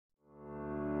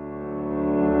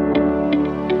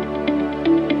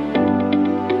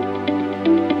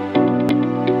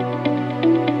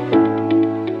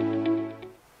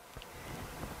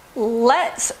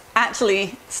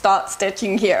actually start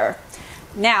stitching here.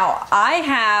 Now I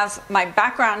have my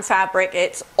background fabric,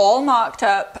 it's all marked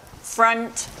up,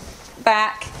 front,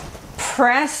 back,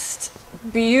 pressed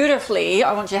beautifully.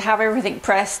 I want you to have everything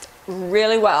pressed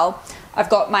really well. I've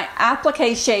got my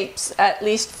applique shapes, at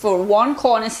least for one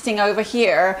corner, sitting over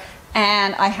here,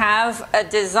 and I have a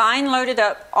design loaded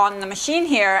up on the machine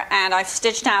here, and I've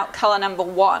stitched out color number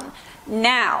 1.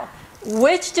 Now,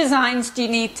 which designs do you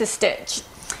need to stitch?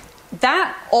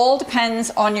 That all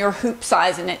depends on your hoop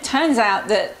size, and it turns out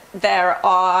that there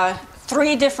are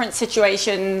 3 different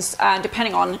situations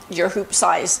depending on your hoop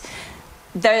size.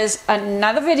 There's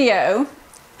another video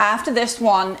after this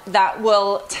one that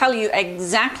will tell you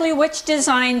exactly which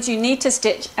designs you need to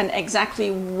stitch and exactly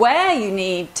where you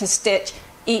need to stitch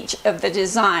each of the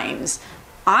designs.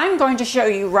 I'm going to show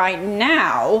you right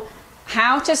now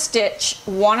how to stitch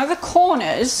one of the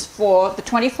corners for the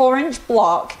 24-inch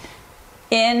block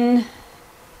in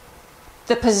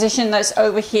the position that's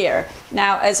over here.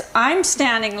 Now, as I'm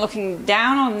standing looking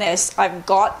down on this, I've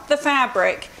got the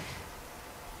fabric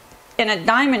in a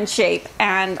diamond shape,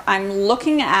 and I'm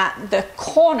looking at the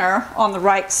corner on the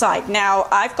right side. Now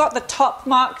I've got the top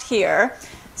marked here,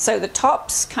 so the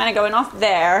top's kind of going off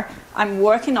there. I'm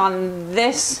working on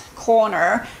this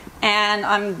corner, and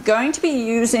I'm going to be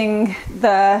using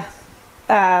the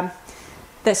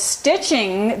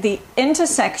stitching the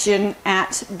intersection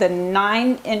at the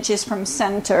 9 inches from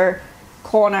center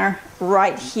corner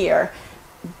right here.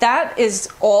 That is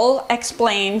all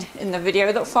explained in the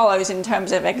video that follows in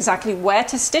terms of exactly where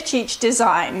to stitch each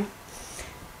design.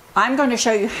 I'm going to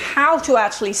show you how to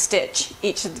actually stitch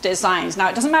each of the designs. Now,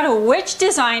 it doesn't matter which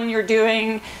design you're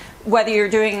doing, whether you're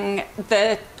doing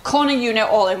the corner unit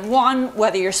all in one,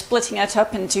 whether you're splitting it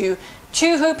up into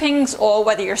 2 hoopings, or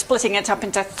whether you're splitting it up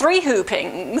into 3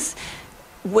 hoopings.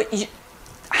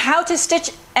 How to stitch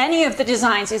any of the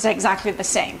designs is exactly the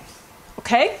same.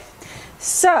 Okay?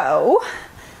 So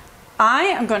I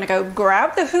am going to go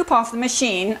grab the hoop off the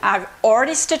machine. I've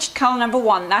already stitched color number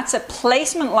 1. That's a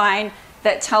placement line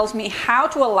that tells me how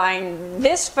to align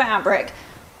this fabric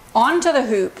onto the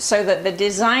hoop so that the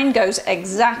design goes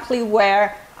exactly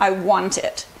where I want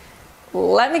it.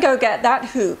 Let me go get that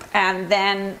hoop, and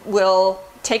then we'll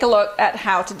take a look at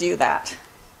how to do that.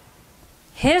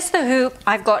 Here's the hoop.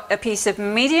 I've got a piece of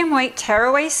medium weight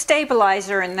tearaway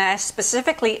stabilizer in there,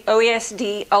 specifically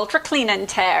OESD Ultra Clean and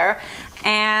Tear,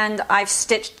 and I've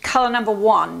stitched color number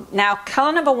 1. Now,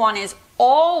 color number 1 is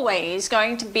always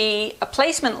going to be a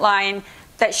placement line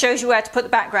that shows you where to put the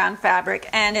background fabric,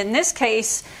 and in this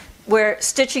case we're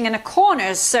stitching in a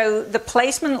corner, so the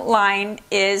placement line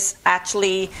is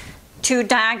actually 2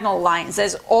 diagonal lines.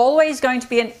 There's always going to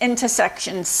be an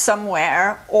intersection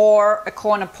somewhere or a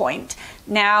corner point.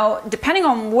 Now, depending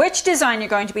on which design you're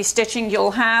going to be stitching,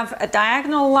 you'll have a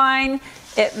diagonal line.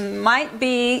 It might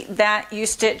be that you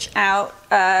stitch out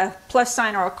a plus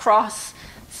sign or a cross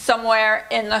somewhere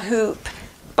in the hoop,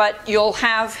 but you'll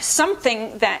have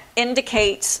something that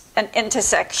indicates an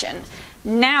intersection.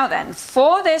 Now then,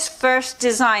 for this first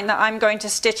design that I'm going to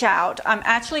stitch out, I'm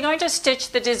actually going to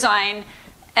stitch the design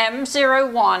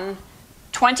M01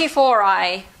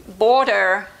 24I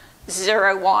border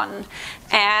 01,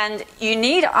 and you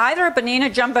need either a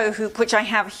Bernina jumbo hoop, which I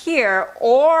have here,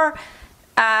 or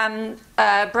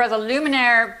a Brother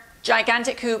Luminaire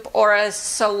gigantic hoop, or a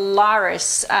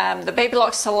Solaris, the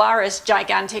Babylock Solaris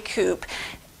gigantic hoop.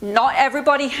 Not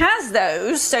everybody has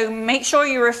those, so make sure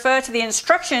you refer to the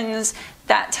instructions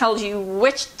that tells you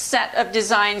which set of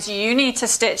designs you need to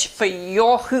stitch for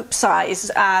your hoop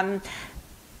size.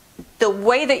 The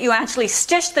way that you actually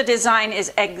stitch the design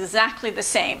is exactly the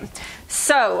same.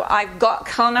 So I've got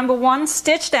color number 1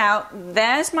 stitched out.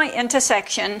 There's my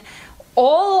intersection.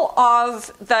 All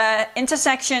of the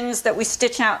intersections that we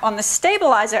stitch out on the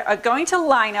stabilizer are going to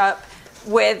line up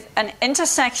with an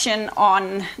intersection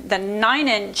on the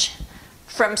 9-inch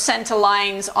from center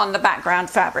lines on the background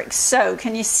fabric. So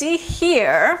can you see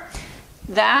here?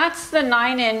 That's the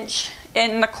 9-inch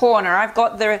in the corner. I've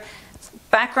got the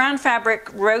background fabric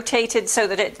rotated so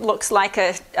that it looks like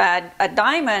a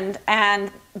diamond, and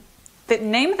the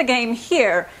name of the game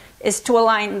here is to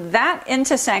align that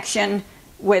intersection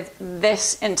with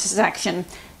this intersection.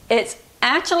 It's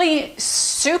actually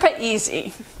super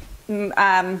easy.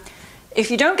 If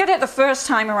you don't get it the first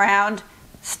time around,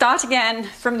 start again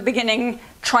from the beginning,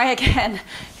 try again.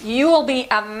 You will be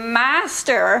a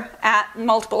master at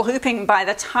multiple hooping by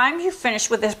the time you finish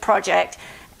with this project,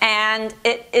 and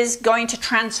it is going to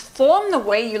transform the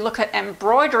way you look at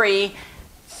embroidery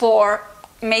for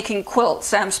making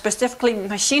quilts, specifically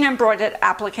machine embroidered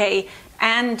applique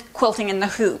and quilting in the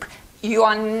hoop. you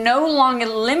are no longer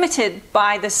limited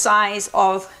by the size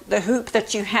of the hoop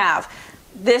that you have.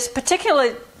 This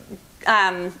particular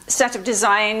set of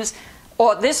designs,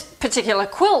 or this particular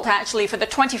quilt actually, for the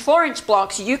 24-inch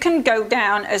blocks, you can go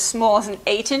down as small as an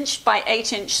 8-inch by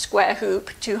 8-inch square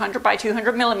hoop, 200 by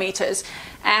 200 millimeters.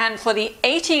 And for the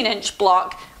 18-inch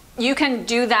block, you can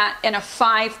do that in a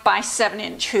 5 by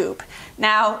 7-inch hoop.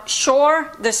 Now,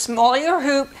 sure, the smaller your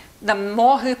hoop, the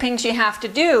more hoopings you have to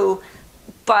do,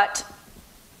 but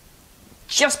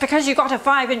just because you got a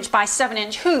 5-inch by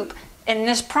 7-inch hoop in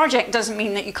this project doesn't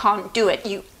mean that you can't do it.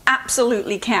 You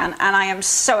absolutely can, and I am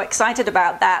so excited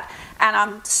about that. And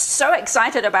I'm so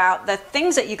excited about the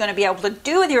things that you're going to be able to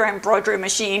do with your embroidery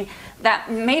machine that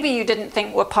maybe you didn't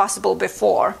think were possible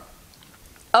before.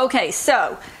 Okay,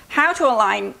 so how to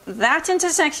align that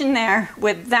intersection there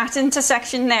with that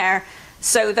intersection there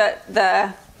so that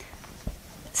the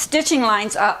stitching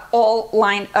lines are all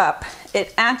lined up.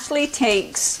 It actually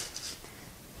takes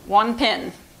one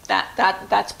pin.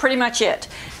 That's pretty much it.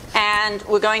 And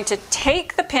we're going to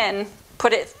take the pin,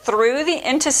 put it through the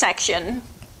intersection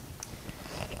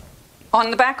on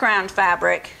the background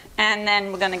fabric, and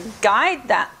then we're going to guide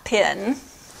that pin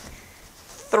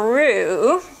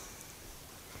through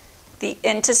the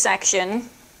intersection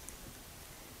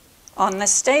on the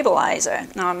stabilizer.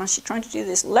 Now I'm actually trying to do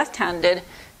this left-handed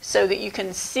so that you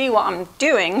can see what I'm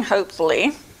doing,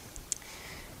 hopefully.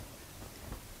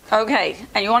 Okay,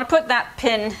 and you want to put that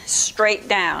pin straight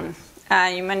down.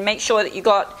 You want to make sure that you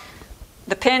got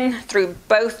the pin through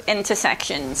both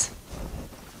intersections.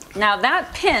 Now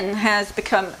that pin has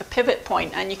become a pivot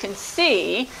point, and you can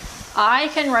see I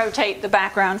can rotate the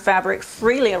background fabric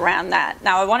freely around that.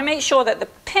 Now I want to make sure that the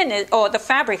pin is, or the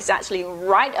fabric is actually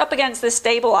right up against the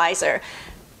stabilizer.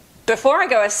 Before I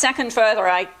go a second further,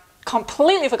 I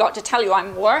completely forgot to tell you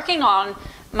I'm working on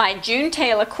my June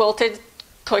Taylor quilted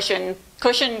cushion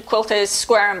quilters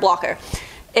square and blocker.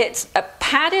 It's a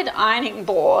padded ironing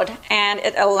board, and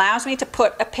it allows me to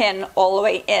put a pin all the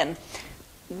way in.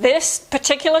 This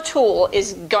particular tool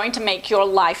is going to make your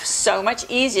life so much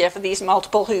easier for these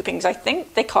multiple hoopings. I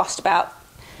think they cost about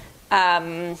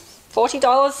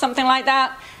 $40, something like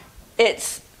that.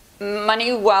 It's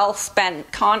money well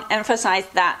spent. Can't emphasize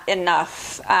that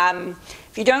enough.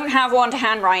 If you don't have one to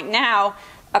hand right now,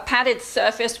 a padded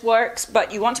surface works,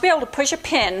 but you want to be able to push a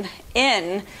pin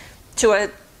in to a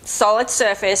solid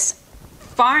surface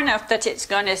far enough that it's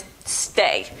going to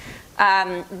stay.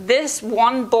 This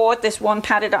one board, this one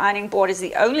padded ironing board, is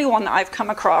the only one that I've come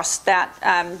across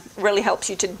that really helps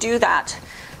you to do that.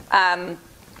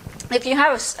 If you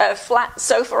have a flat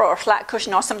sofa or a flat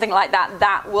cushion or something like that,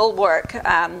 that will work,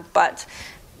 but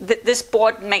this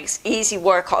board makes easy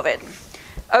work of it.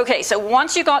 Okay, so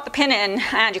once you got the pin in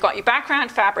and you got your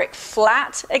background fabric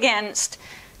flat against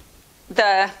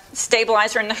the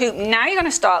stabilizer and the hoop, now you're going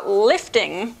to start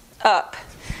lifting up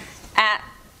at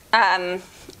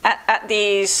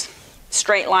these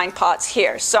straight line parts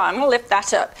here. So I'm going to lift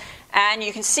that up, and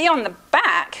you can see on the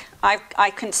back I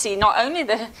can see not only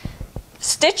the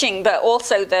stitching but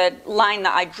also the line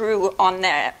that I drew on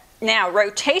there. Now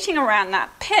rotating around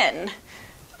that pin,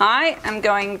 I am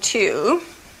going to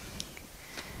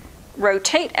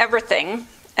rotate everything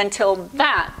until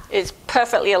that is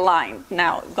perfectly aligned.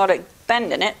 Now I've got a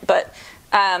bend in it, but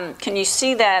can you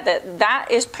see there that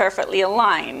that is perfectly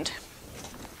aligned?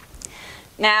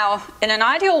 Now, in an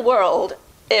ideal world,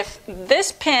 if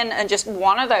this pin and just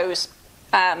one of those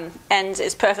ends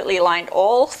is perfectly aligned,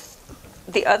 all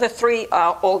the other three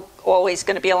are always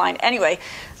going to be aligned anyway.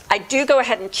 I do go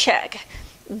ahead and check.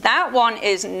 That one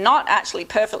is not actually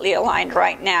perfectly aligned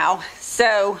right now,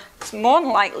 so it's more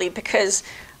than likely because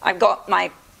I've got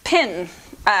my pin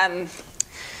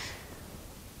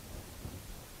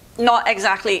not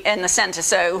exactly in the center.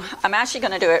 So I'm actually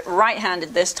going to do it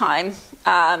right-handed this time,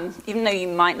 even though you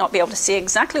might not be able to see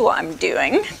exactly what I'm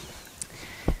doing,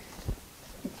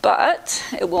 but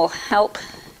it will help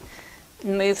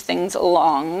move things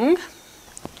along.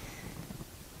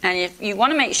 And if you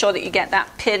want to make sure that you get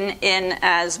that pin in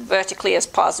as vertically as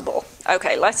possible.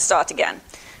 Okay, let's start again.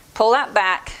 Pull that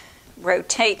back,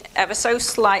 rotate ever so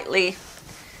slightly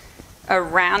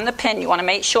around the pin. You want to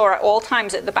make sure at all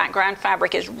times that the background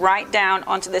fabric is right down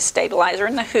onto the stabilizer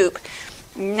and the hoop.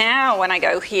 Now when I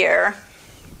go here,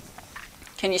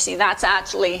 can you see that's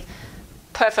actually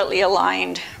perfectly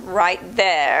aligned right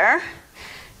there.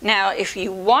 Now if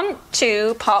you want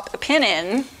to pop a pin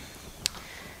in,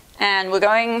 and we're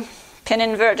going pin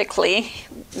in vertically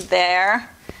there,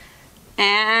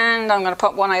 and I'm going to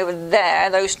pop one over there.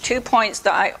 Those 2 points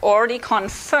that I already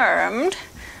confirmed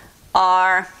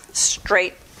are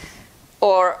straight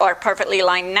or are perfectly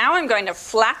aligned. Now I'm going to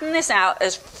flatten this out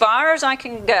as far as I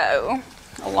can go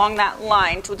along that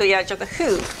line to the edge of the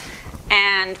hoop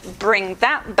and bring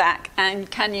that back. And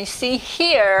can you see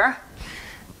here,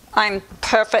 I'm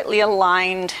perfectly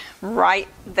aligned right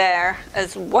there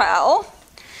as well.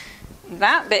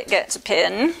 That bit gets a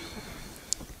pin.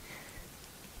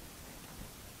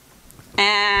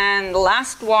 And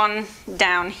last one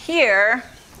down here,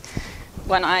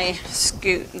 when I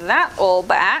scoot that all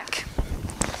back,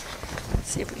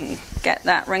 see if we can get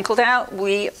that wrinkled out,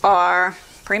 we are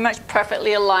pretty much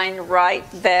perfectly aligned right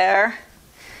there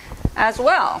as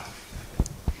well.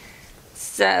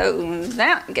 So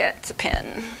that gets a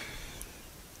pin.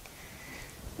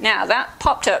 Now that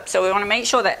popped up, so we want to make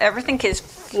sure that everything is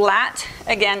flat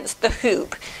against the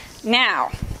hoop.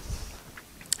 Now,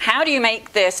 how do you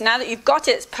make this, now that you've got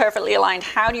it perfectly aligned,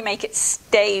 how do you make it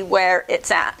stay where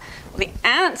it's at? Well, the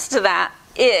answer to that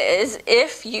is,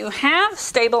 if you have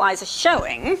stabilizer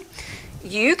showing,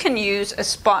 you can use a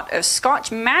spot of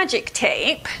Scotch Magic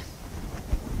tape.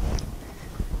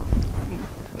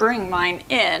 Bring mine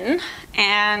in,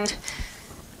 and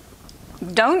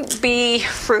don't be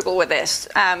frugal with this.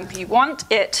 You want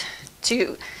it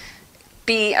to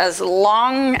be as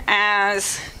long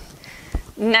as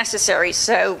necessary,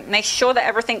 so make sure that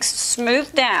everything's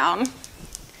smoothed down.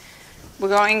 We're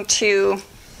going to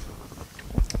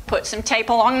put some tape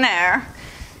along there,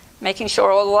 making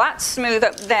sure all that's smooth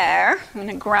up there. I'm going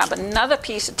to grab another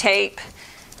piece of tape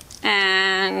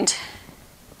and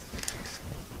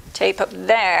tape up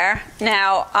there.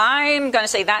 Now I'm going to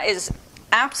say that is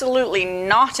absolutely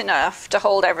not enough to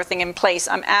hold everything in place.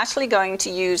 I'm actually going to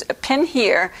use a pin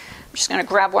here. I'm just going to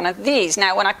grab one of these.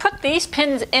 Now when I put these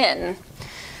pins in,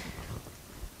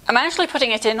 I'm actually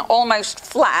putting it in almost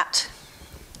flat.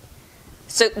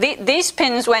 So these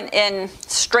pins went in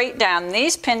straight down.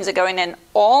 These pins are going in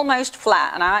almost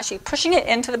flat, and I'm actually pushing it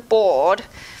into the board.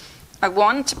 I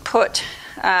want to put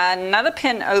another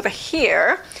pin over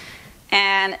here,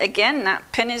 and again that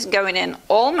pin is going in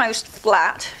almost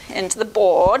flat into the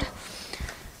board.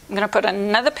 I'm going to put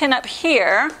another pin up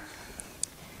here.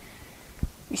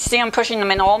 You see I'm pushing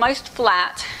them in almost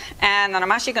flat, and then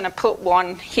I'm actually going to put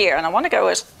one here, and I want to go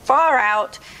as far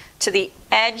out to the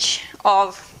edge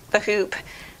of the hoop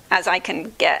as I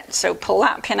can get. So pull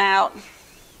that pin out,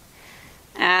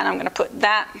 and I'm going to put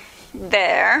that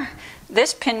there.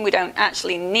 This pin we don't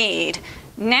actually need.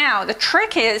 Now the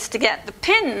trick is to get the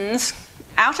pins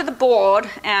out of the board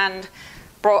and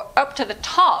brought up to the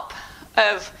top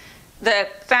of the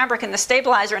fabric and the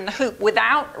stabilizer and the hoop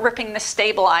without ripping the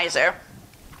stabilizer.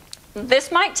 This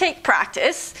might take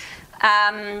practice.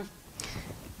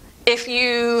 If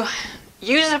you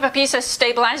use up a piece of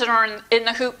stabilizer or in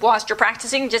the hoop whilst you're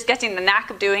practicing, just getting the knack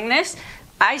of doing this,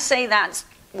 I say that's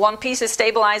one piece of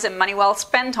stabilizer money well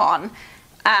spent on,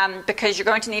 because you're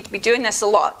going to need to be doing this a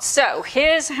lot. So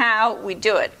here's how we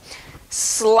do it.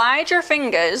 Slide your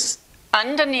fingers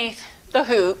underneath the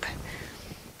hoop,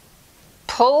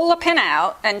 pull the pin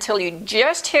out until you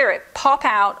just hear it pop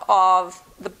out of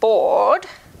the board.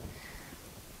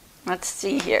 Let's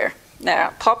see here. There,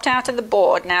 it popped out of the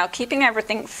board. Now, keeping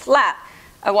everything flat,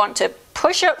 I want to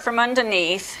push up from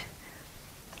underneath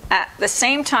at the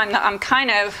same time that I'm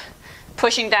kind of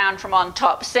pushing down from on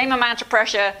top. Same amount of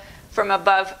pressure from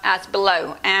above as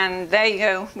below. And there you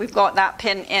go, we've got that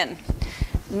pin in.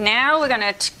 Now we're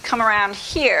going to come around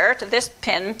here to this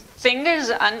pin,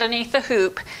 fingers underneath the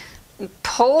hoop, and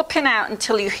pull the pin out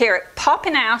until you hear it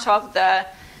popping out of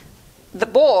the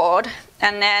board,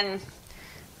 and then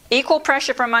equal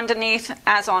pressure from underneath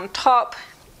as on top.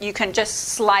 You can just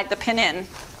slide the pin in.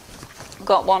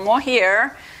 Got one more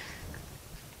here.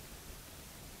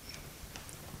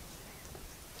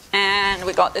 And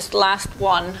we got this last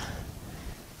one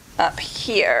up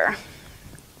here.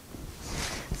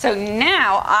 So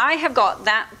now I have got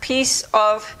that piece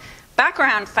of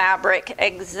background fabric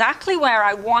exactly where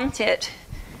I want it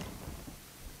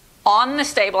on the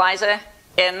stabilizer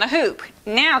in the hoop.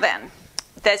 Now then,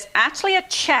 there's actually a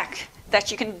check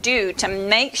that you can do to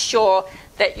make sure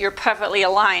that you're perfectly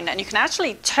aligned, and you can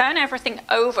actually turn everything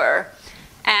over,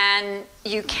 and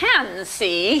you can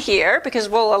see here, because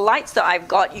of all the lights that I've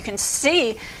got, you can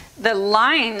see the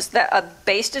lines that are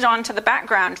basted onto the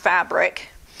background fabric.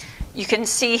 You can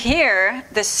see here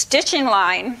the stitching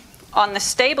line on the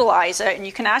stabilizer, and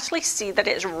you can actually see that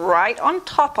it's right on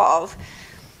top of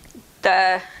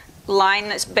the line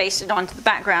that's basted onto the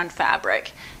background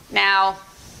fabric. Now,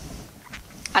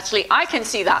 actually, I can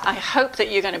see that. I hope that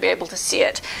you're going to be able to see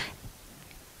it.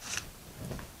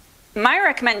 My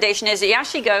recommendation is that you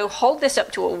actually go hold this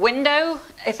up to a window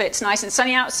if it's nice and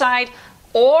sunny outside,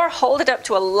 or hold it up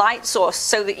to a light source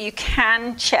so that you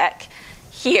can check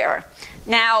here.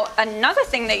 Now, another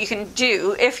thing that you can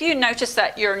do, if you notice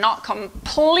that you're not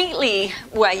completely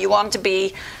where you want to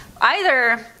be,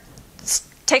 either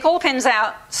take all the pins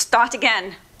out, start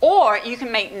again, or you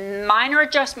can make minor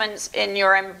adjustments in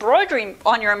your embroidery,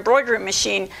 on your embroidery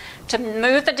machine, to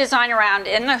move the design around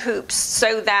in the hoops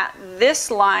so that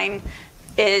this line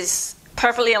is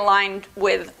perfectly aligned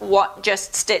with what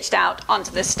just stitched out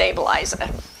onto the stabilizer.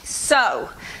 So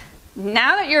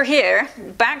now that you're here,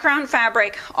 background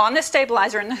fabric on the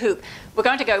stabilizer and the hoop, we're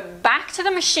going to go back to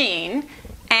the machine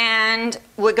and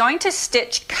we're going to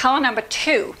stitch color number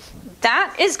 2.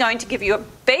 That is going to give you a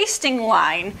basting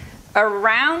line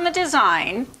around the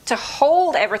design to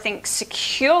hold everything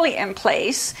securely in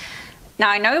place. Now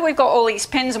I know we've got all these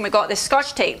pins and we've got this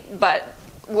Scotch tape, but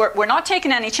we're not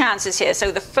taking any chances here.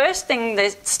 So the first thing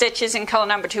that stitches in color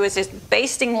number 2 is this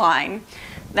basting line.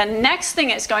 The next thing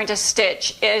it's going to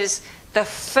stitch is the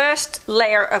first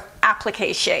layer of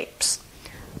applique shapes.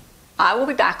 I will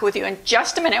be back with you in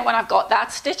just a minute when I've got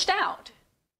that stitched out.